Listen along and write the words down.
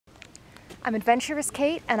I'm Adventurous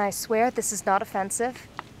Kate, and I swear this is not offensive.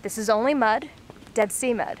 This is only mud, Dead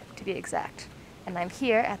Sea mud to be exact. And I'm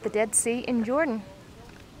here at the Dead Sea in Jordan.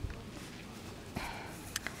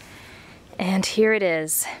 And here it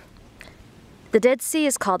is. The Dead Sea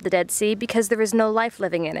is called the Dead Sea because there is no life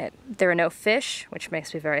living in it. There are no fish, which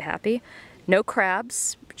makes me very happy, no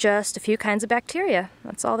crabs, just a few kinds of bacteria.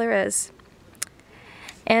 That's all there is.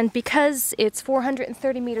 And because it's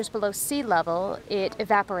 430 meters below sea level, it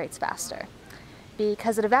evaporates faster.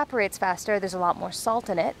 Because it evaporates faster, there's a lot more salt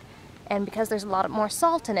in it, and because there's a lot more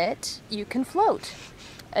salt in it, you can float.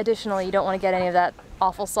 Additionally, you don't want to get any of that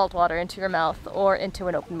awful salt water into your mouth or into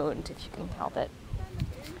an open wound if you can help it.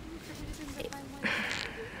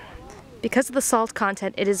 Because of the salt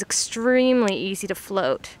content, it is extremely easy to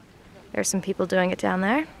float. There's some people doing it down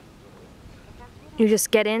there. You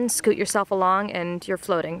just get in, scoot yourself along, and you're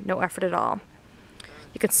floating. No effort at all.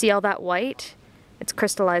 You can see all that white. It's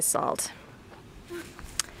crystallized salt.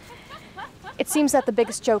 It seems that the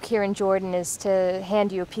biggest joke here in Jordan is to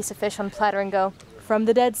hand you a piece of fish on a platter and go, "From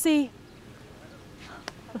the Dead Sea."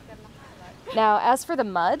 Now, as for the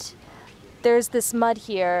mud, there's this mud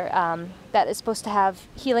here that is supposed to have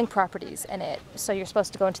healing properties in it. So you're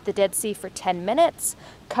supposed to go into the Dead Sea for 10 minutes,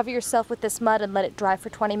 cover yourself with this mud and let it dry for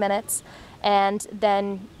 20 minutes, and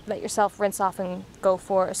then let yourself rinse off and go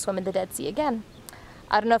for a swim in the Dead Sea again.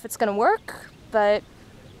 I don't know if it's going to work, but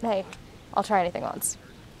hey, I'll try anything once.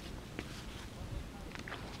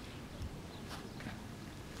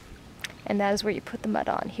 And that is where you put the mud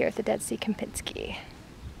on here at the Dead Sea Kempinski.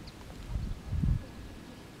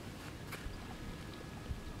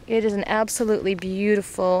 It is an absolutely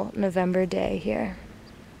beautiful November day here.